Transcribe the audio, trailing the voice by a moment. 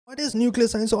What is nuclear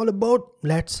science all about?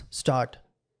 Let's start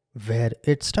where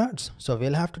it starts. So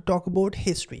we'll have to talk about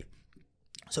history.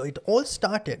 So it all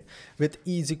started with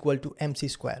E is equal to mc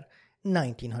square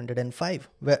 1905,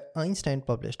 where Einstein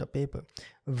published a paper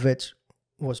which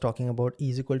was talking about E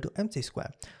is equal to mc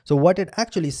square. So what it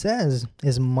actually says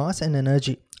is mass and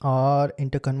energy are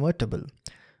interconvertible,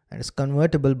 and it's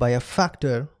convertible by a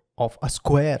factor of a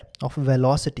square of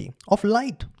velocity of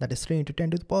light, that is 3 into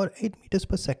 10 to the power 8 meters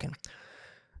per second.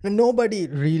 And nobody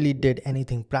really did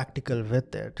anything practical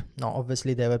with it. Now,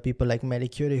 obviously, there were people like Marie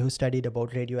Curie who studied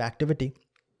about radioactivity,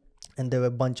 and there were a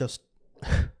bunch of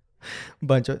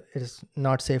it is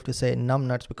not safe to say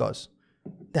numbnuts because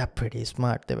they're pretty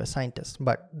smart. They were scientists,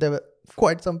 but there were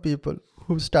quite some people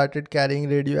who started carrying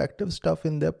radioactive stuff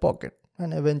in their pocket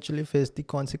and eventually faced the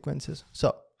consequences.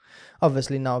 So,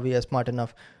 obviously, now we are smart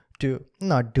enough to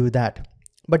not do that.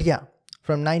 But yeah,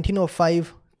 from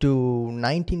 1905 to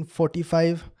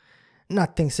 1945,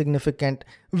 nothing significant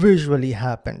visually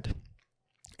happened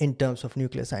in terms of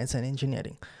nuclear science and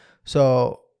engineering.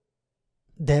 So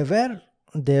there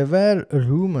were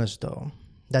rumors though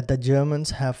that the Germans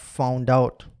have found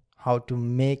out how to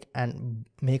make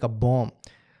a bomb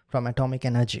from atomic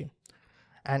energy.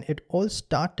 And it all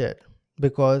started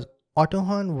because Otto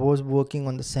Hahn was working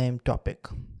on the same topic.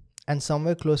 And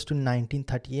somewhere close to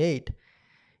 1938,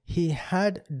 he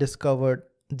had discovered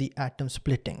the atom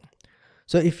splitting.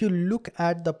 So if you look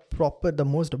at the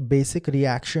most basic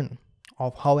reaction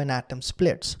of how an atom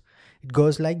splits, it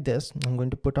goes like this. I'm going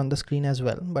to put on the screen as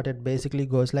well, but it basically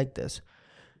goes like this.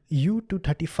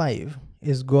 U-235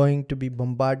 is going to be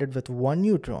bombarded with one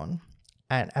neutron,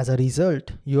 and as a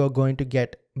result, you are going to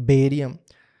get barium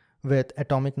with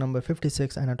atomic number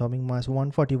 56 and atomic mass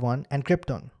 141, and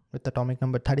krypton with atomic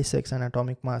number 36 and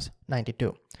atomic mass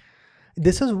 92.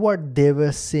 This is what they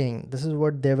were saying. This is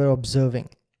what they were observing.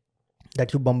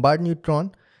 That you bombard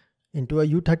neutron into a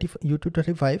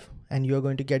U-235 and you're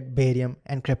going to get barium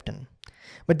and krypton.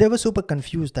 But they were super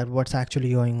confused that what's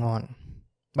actually going on.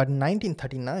 But in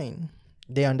 1939,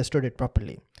 they understood it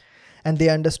properly. And they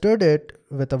understood it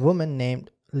with a woman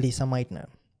named Lisa Meitner.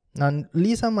 Now,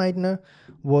 Lisa Meitner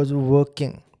was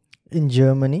working in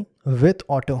Germany with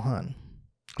Otto Hahn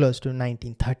close to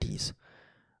 1930s.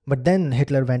 But then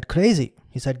Hitler went crazy.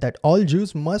 He said that all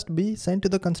Jews must be sent to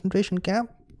the concentration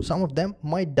camp. Some of them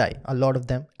might die. A lot of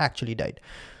them actually died.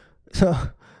 So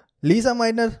Lisa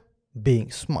Meitner,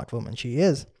 being smart woman she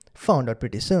is, found out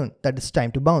pretty soon that it's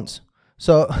time to bounce.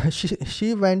 So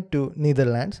she went to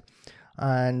Netherlands,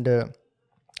 and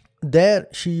there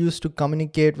she used to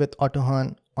communicate with Otto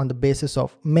Hahn on the basis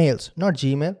of mails, not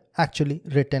Gmail, actually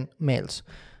written mails.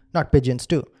 Not pigeons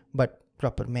too, but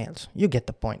proper mails. You get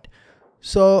the point.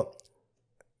 So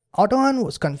Otto Hahn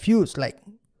was confused, like,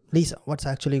 Lisa, what's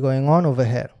actually going on over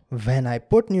here? When I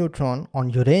put neutron on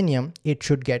uranium, it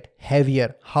should get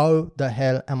heavier. How the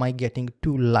hell am I getting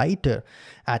two lighter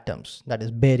atoms? That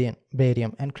is barium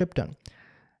and krypton.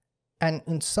 And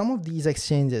in some of these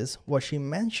exchanges, what she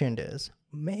mentioned is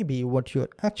maybe what you're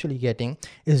actually getting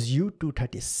is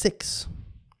U-236.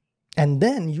 And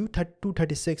then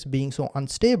U-236 being so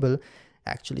unstable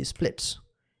actually splits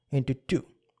into two.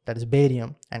 That is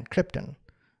barium and krypton.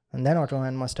 And then Otto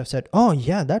Hahn must have said, oh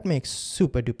yeah, that makes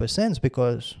super duper sense,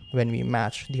 because when we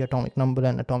match the atomic number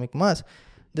and atomic mass,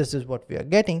 this is what we are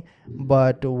getting.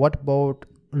 But what about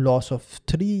loss of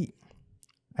 3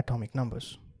 atomic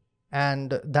numbers?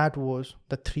 And that was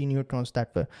the 3 neutrons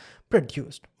that were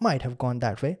produced. Might have gone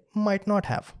that way, might not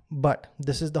have. But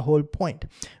this is the whole point.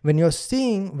 When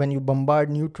you bombard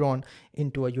neutron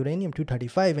into a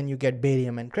uranium-235 and you get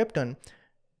barium and krypton,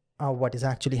 what is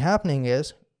actually happening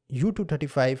is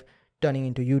U-235 turning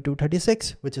into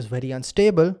U-236, which is very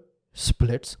unstable,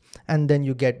 splits, and then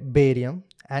you get barium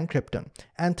and krypton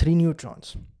and 3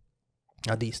 neutrons.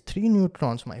 Now these 3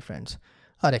 neutrons, my friends,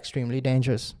 are extremely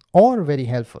dangerous or very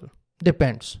helpful.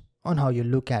 Depends on how you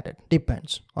look at it.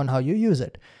 Depends on how you use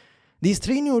it. These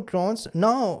 3 neutrons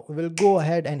now will go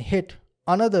ahead and hit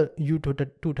another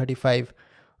U-235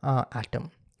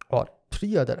 atom, or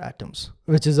 3 other atoms,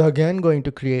 which is again going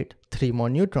to create 3 more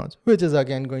neutrons, which is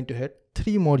again going to hit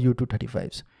 3 more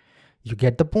U-235s. You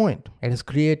get the point. It is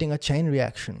creating a chain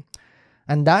reaction.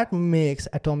 And that makes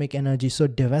atomic energy so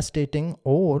devastating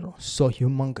or so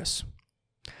humongous.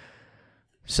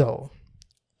 So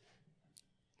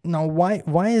now why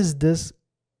is this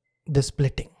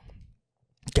splitting?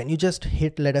 Can you just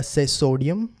hit, let us say,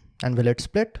 sodium and will it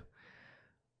split?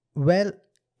 Well,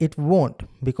 it won't,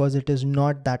 because it is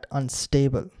not that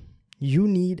unstable. You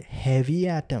need heavy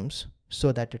atoms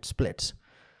so that it splits.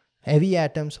 Heavy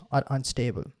atoms are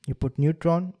unstable. You put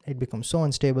neutron, it becomes so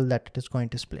unstable that it is going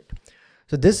to split.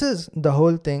 So this is the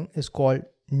whole thing is called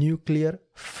nuclear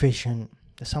fission.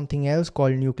 There's something else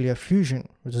called nuclear fusion,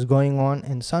 which is going on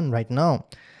in sun right now,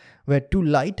 where two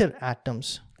lighter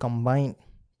atoms combine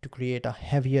to create a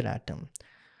heavier atom,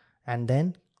 and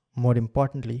then, more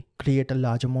importantly, create a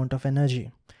large amount of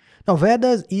energy. Now, where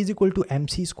does E is equal to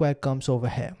mc square comes over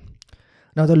here?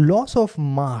 Now, the loss of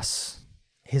mass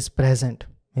is present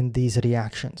in these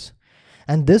reactions,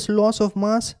 and this loss of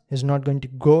mass is not going to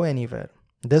go anywhere.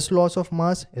 This loss of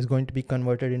mass is going to be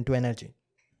converted into energy.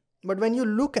 But when you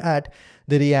look at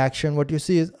the reaction, what you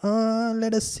see is,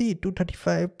 let us see,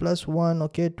 235 plus 1,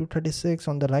 okay, 236.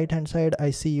 On the right hand side,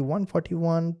 I see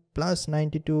 141 plus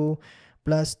 92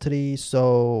 plus 3.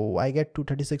 So I get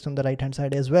 236 on the right hand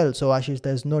side as well. So Ashish,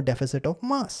 there's no deficit of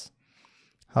mass.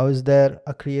 How is there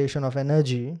a creation of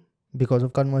energy because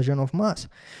of conversion of mass?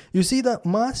 You see, the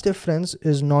mass difference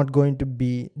is not going to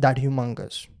be that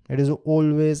humongous. It is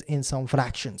always in some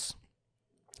fractions.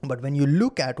 But when you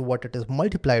look at what it is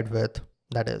multiplied with,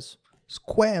 that is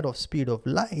square of speed of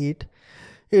light,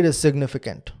 it is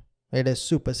significant. It is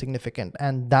super significant.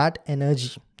 And that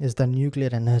energy is the nuclear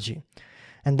energy.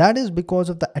 And that is because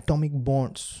of the atomic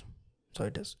bonds. So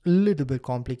it is a little bit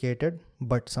complicated,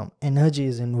 but some energy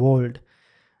is involved,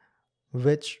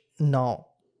 which now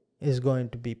is going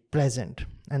to be present.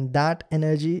 And that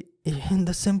energy, in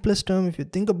the simplest term, if you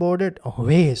think about it,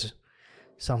 weighs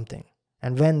something.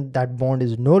 And when that bond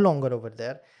is no longer over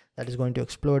there, that is going to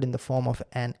explode in the form of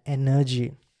an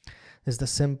energy. Is the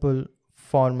simple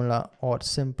formula or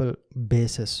simple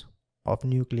basis of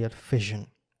nuclear fission.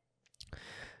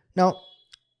 Now,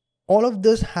 all of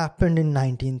this happened in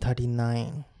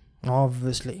 1939.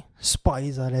 Obviously,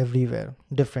 spies are everywhere.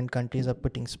 Different countries are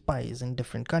putting spies in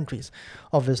different countries.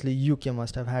 Obviously, UK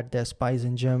must have had their spies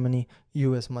in Germany.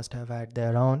 US must have had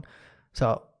their own.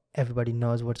 So everybody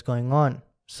knows what's going on.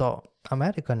 So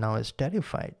America now is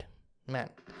terrified. Man.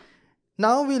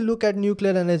 Now we look at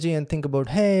nuclear energy and think about,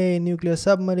 hey, nuclear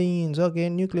submarines, okay,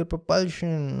 nuclear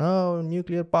propulsion, oh,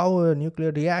 nuclear power,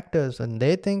 nuclear reactors. And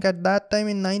they think at that time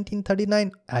in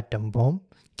 1939, atom bomb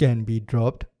can be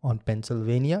dropped on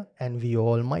Pennsylvania and we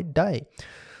all might die.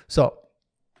 So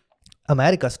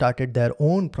America started their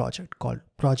own project called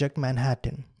Project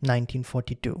Manhattan,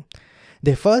 1942.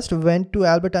 They first went to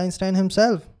Albert Einstein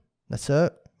himself.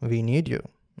 Sir, we need you.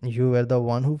 You were the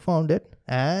one who found it,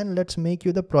 and let's make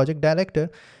you the project director,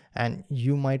 and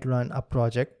you might run a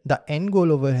project. The end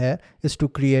goal over here is to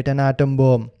create an atom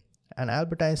bomb. And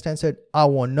Albert Einstein said, I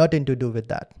want nothing to do with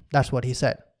that. That's what he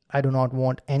said. I do not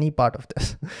want any part of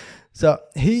this. So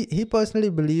he personally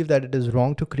believed that it is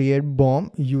wrong to create bomb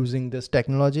using this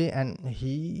technology, and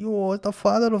he was the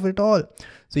father of it all.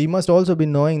 So he must also be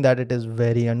knowing that it is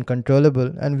very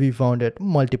uncontrollable, and we found it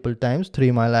multiple times.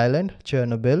 3 Mile Island,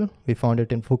 Chernobyl, we found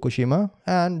it in Fukushima,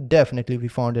 and definitely we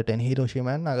found it in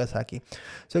Hiroshima and Nagasaki.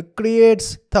 So it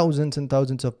creates thousands and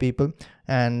thousands of people,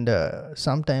 and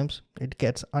sometimes it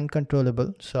gets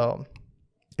uncontrollable. So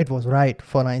it was right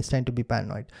for Einstein to be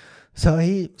paranoid. So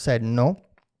he said no.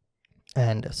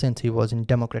 And since he was in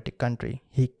democratic country,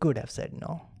 he could have said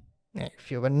no. If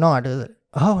you were not,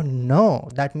 oh no,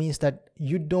 that means that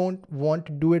you don't want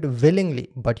to do it willingly,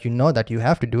 but you know that you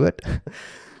have to do it.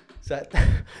 So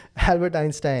Albert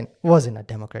Einstein was in a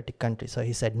democratic country, so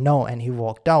he said no and he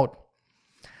walked out.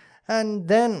 And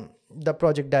then the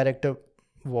project director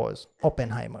was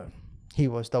Oppenheimer. He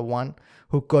was the one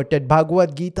who quoted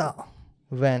Bhagavad Gita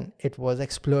when it was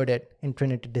exploded in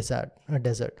Trinity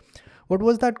Desert. What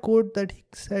was that quote that he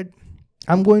said?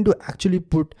 I'm going to actually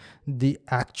put the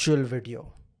actual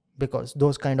video, because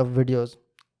those kind of videos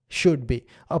should be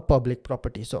a public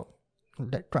property. So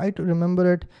try to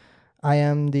remember it. I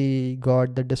am the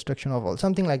God, the destruction of all.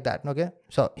 Something like that. Okay.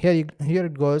 So here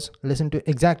it goes. Listen to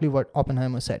exactly what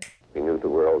Oppenheimer said. We knew the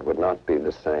world would not be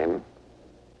the same.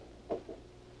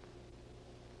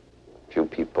 Few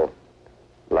people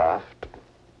laughed.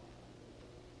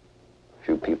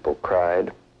 Few people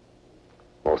cried.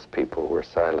 Most people were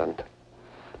silent.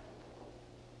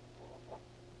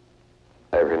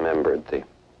 I remembered the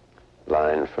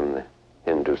line from the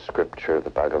Hindu scripture, the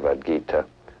Bhagavad Gita.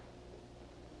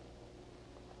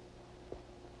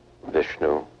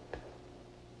 Vishnu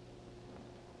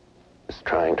is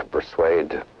trying to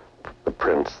persuade the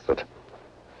prince that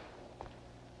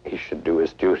he should do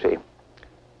his duty,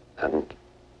 and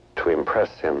to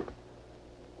impress him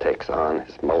takes on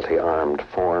his multi-armed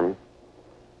form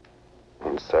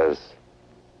and says,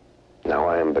 now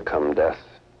I am become death,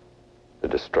 the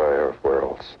destroyer of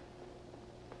worlds.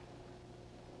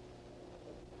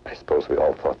 I suppose we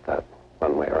all thought that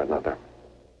one way or another.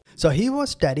 So he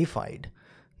was terrified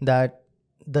that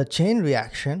the chain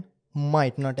reaction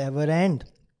might not ever end.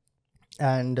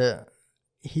 And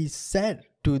he said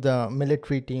to the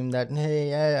military team that,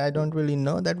 hey, I don't really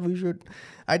know that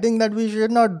I think that we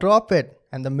should not drop it.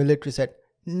 And the military said,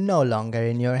 no longer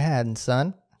in your hands,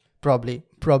 son. Probably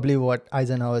what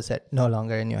Eisenhower said, no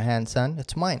longer in your hands, son,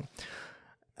 it's mine.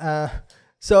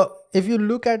 So if you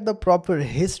look at the proper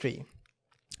history,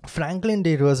 Franklin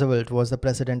D. Roosevelt was the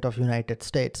president of United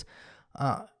States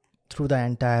through the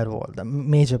entire war, the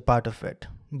major part of it.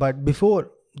 But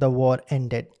before the war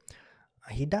ended,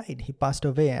 he died. He passed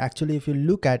away. Actually, if you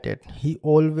look at it, he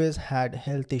always had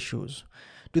health issues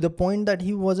to the point that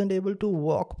he wasn't able to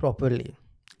walk properly,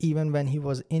 even when he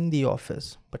was in the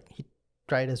office. But he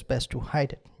tried his best to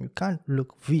hide it. You can't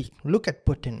look weak. Look at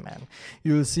Putin, man.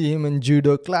 You'll see him in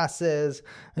judo classes.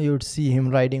 You'd see him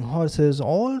riding horses,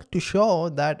 all to show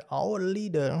that our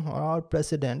leader or our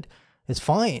president is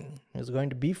fine. Is going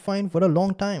to be fine for a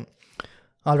long time.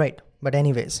 All right. But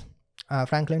anyways,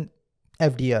 Franklin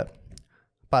FDR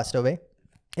passed away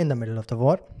in the middle of the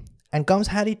war, and comes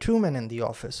Harry Truman in the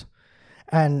office.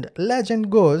 And legend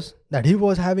goes that he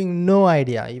was having no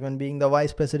idea, even being the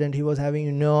vice president, he was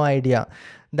having no idea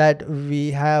that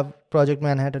we have Project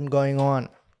Manhattan going on.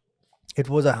 It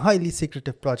was a highly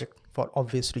secretive project for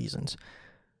obvious reasons.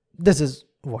 This is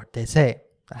what they say.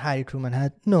 Harry Truman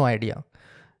had no idea.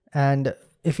 And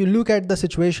if you look at the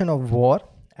situation of war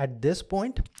at this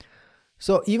point,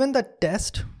 so even the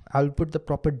test, I'll put the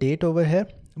proper date over here,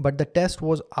 but the test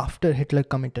was after Hitler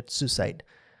committed suicide.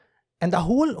 And the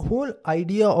whole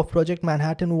idea of Project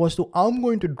Manhattan was to, I'm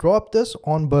going to drop this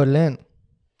on Berlin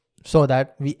so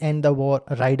that we end the war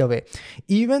right away.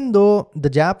 Even though the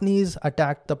Japanese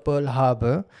attacked the Pearl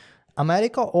Harbor,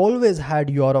 America always had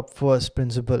Europe first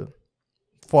principle.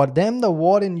 For them, the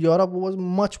war in Europe was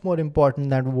much more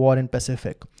important than war in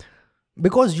Pacific.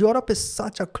 Because Europe is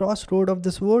such a crossroad of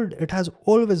this world, it has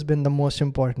always been the most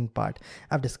important part.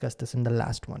 I've discussed this in the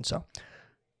last one.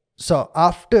 So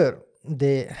after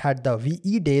they had the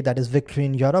VE Day, that is Victory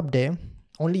in Europe Day,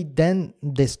 only then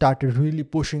they started really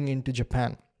pushing into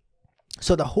Japan.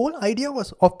 So the whole idea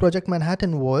of Project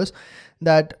Manhattan was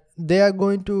that they are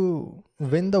going to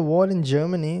win the war in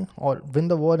Germany or win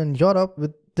the war in Europe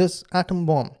with this atom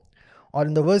bomb. Or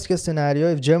in the worst case scenario,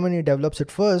 if Germany develops it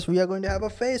first, we are going to have a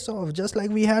face-off just like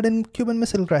we had in Cuban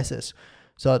Missile Crisis.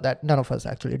 So that none of us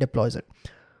actually deploys it.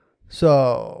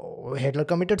 So Hitler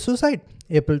committed suicide,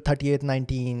 April 30th,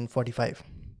 1945.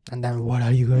 And then what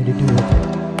are you going to do with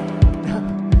it?